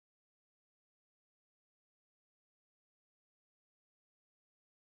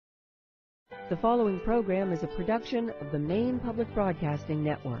The following program is a production of the Maine Public Broadcasting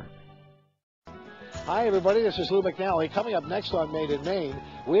Network. Hi, everybody. This is Lou McNally. Coming up next on Made in Maine,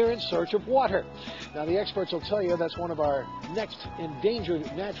 we're in search of water. Now, the experts will tell you that's one of our next endangered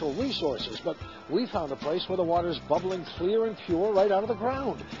natural resources, but we found a place where the water's bubbling clear and pure right out of the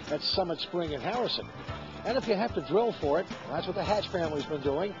ground at Summit Spring in Harrison. And if you have to drill for it, that's what the Hatch family's been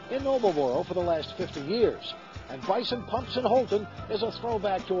doing in Noblesboro for the last 50 years. And Bison Pumps in Holton is a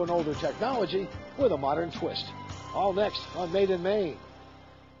throwback to an older technology with a modern twist. All next on Made in Maine.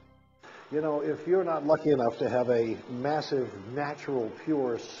 You know, if you're not lucky enough to have a massive, natural,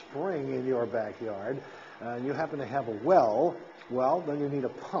 pure spring in your backyard, and you happen to have a well, then you need a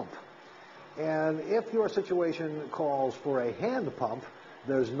pump. And if your situation calls for a hand pump,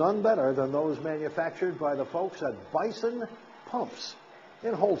 there's none better than those manufactured by the folks at Bison Pumps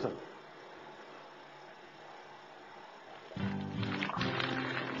in Holton.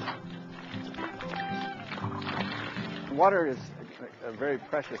 Water is a very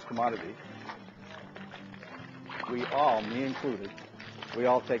precious commodity. We all, me included, we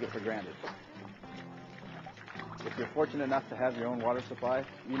all take it for granted. If you're fortunate enough to have your own water supply,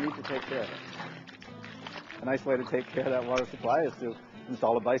 you need to take care of it. A nice way to take care of that water supply is to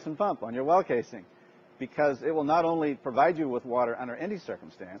install a Bison pump on your well casing, because it will not only provide you with water under any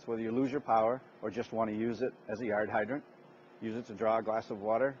circumstance, whether you lose your power or just want to use it as a yard hydrant, use it to draw a glass of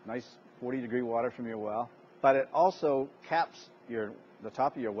water, nice 40-degree water from your well, but it also caps the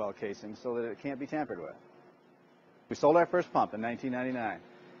top of your well casing so that it can't be tampered with. We sold our first pump in 1999.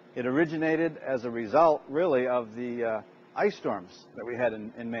 It originated as a result, really, of the ice storms that we had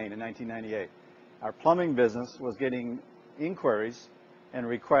in Maine in 1998. Our plumbing business was getting inquiries and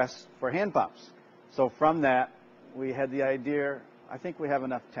requests for hand pumps. So from that, we had the idea, I think we have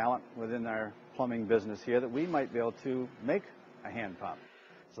enough talent within our plumbing business here that we might be able to make a hand pump.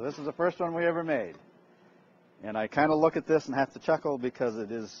 So this is the first one we ever made. And I kind of look at this and have to chuckle because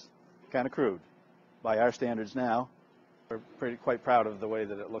it is kind of crude by our standards now. We're quite proud of the way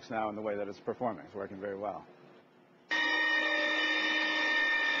that it looks now and the way that it's performing. It's working very well.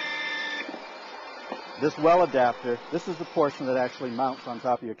 This well adapter, this is the portion that actually mounts on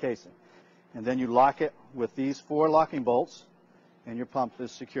top of your casing. And then you lock it with these 4 locking bolts, and your pump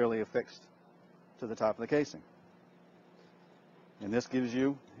is securely affixed to the top of the casing. And this gives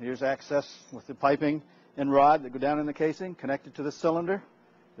you, here's access with the piping and rod that go down in the casing, connected to the cylinder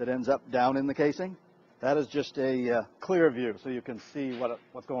that ends up down in the casing. That is just a clear view so you can see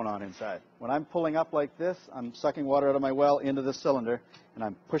what's going on inside. When I'm pulling up like this, I'm sucking water out of my well into the cylinder, and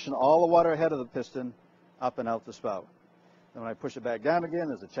I'm pushing all the water ahead of the piston up and out the spout. Then when I push it back down again,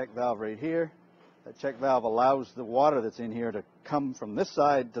 there's a check valve right here. That check valve allows the water that's in here to come from this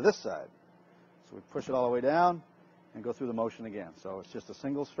side to this side. So we push it all the way down and go through the motion again. So it's just a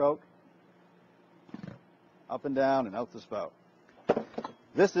single stroke, up and down and out the spout.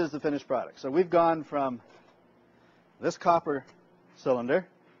 This is the finished product. So we've gone from this copper cylinder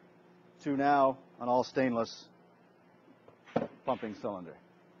to now an all stainless pumping cylinder.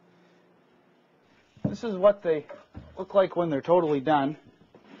 This is what they look like when they're totally done.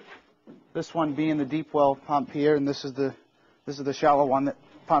 This one being the deep well pump here, and this is the shallow one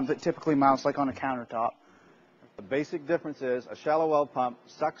pump that typically mounts like on a countertop. The basic difference is a shallow well pump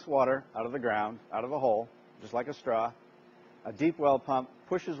sucks water out of the ground, out of a hole, just like a straw. A deep well pump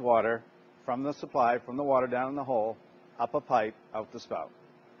pushes water from the supply, from the water down in the hole, up a pipe, out the spout.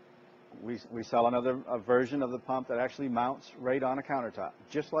 We sell a version of the pump that actually mounts right on a countertop,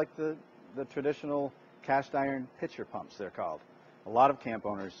 just like the traditional cast iron pitcher pumps, they're called. A lot of camp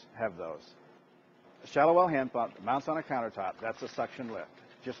owners have those. A shallow well hand pump that mounts on a countertop, that's a suction lift,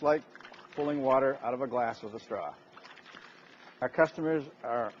 just like pulling water out of a glass with a straw. Our customers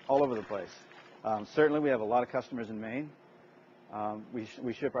are all over the place. Certainly we have a lot of customers in Maine.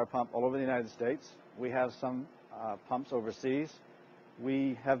 We ship our pump all over the United States. We have some pumps overseas.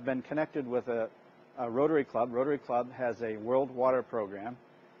 We have been connected with a Rotary Club. Rotary Club has a World Water Program.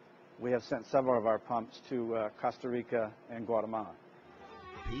 We have sent several of our pumps to Costa Rica and Guatemala.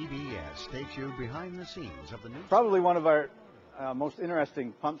 PBS takes you behind the scenes of the news. Probably one of our most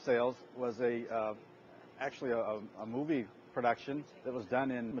interesting pump sales was actually a movie production that was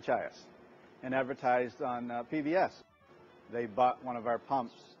done in Machias and advertised on PBS. They bought one of our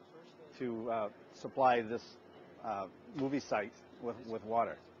pumps to supply this movie site with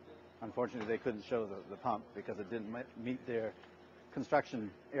water. Unfortunately, they couldn't show the pump because it didn't meet their construction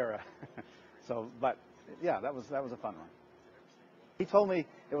era. But yeah, that was a fun one. He told me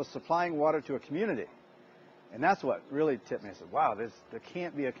it was supplying water to a community, and that's what really tipped me. I said, wow, there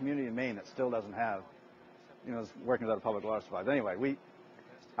can't be a community in Maine that still doesn't have, is working without a public water supply. But anyway,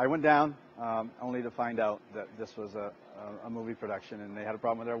 I went down only to find out that this was a movie production, and they had a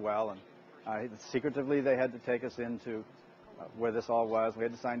problem with their well, and secretively they had to take us into where this all was. We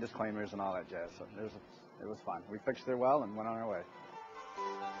had to sign disclaimers and all that jazz. So it was fun. We fixed their well and went on our way.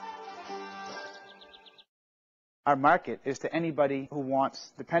 Our market is to anybody who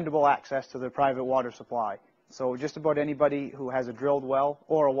wants dependable access to their private water supply. So just about anybody who has a drilled well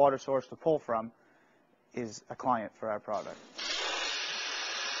or a water source to pull from is a client for our product.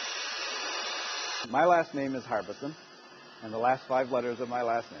 My last name is Harbison, and the last 5 letters of my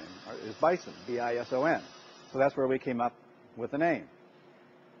last name is Bison, B-I-S-O-N. So that's where we came up with the name.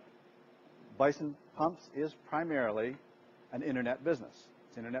 Bison Pumps is primarily an internet business.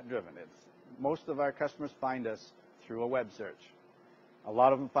 It's internet driven. Most of our customers find us through a web search. A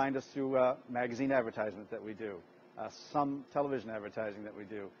lot of them find us through magazine advertisement that we do, some television advertising that we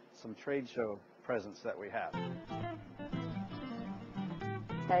do, some trade show presence that we have.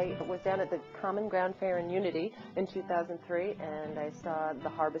 I was down at the Common Ground Fair in Unity in 2003, and I saw the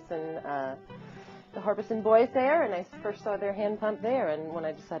Harbison boys there, and I first saw their hand pump there. And when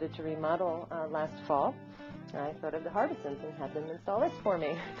I decided to remodel last fall, I thought of the Harbisons and had them install this for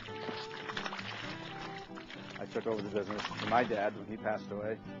me. I took over the business from my dad when he passed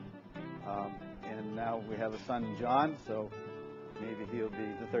away, and now we have a son, John, so maybe he'll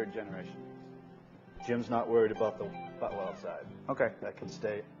be the 3rd generation. Jim's not worried about the butt well side. Okay. That can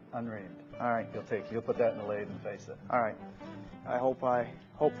stay unreamed. All right. He'll put that in the lathe and face it. All right. I hope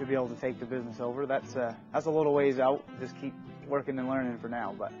to be able to take the business over. That's a little ways out. Just keep working and learning for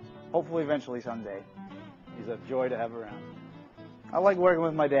now, but hopefully eventually someday. He's a joy to have around. I like working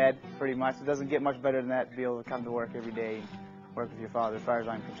with my dad pretty much. It doesn't get much better than that to be able to come to work every day and work with your father as far as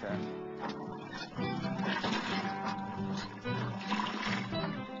I'm concerned.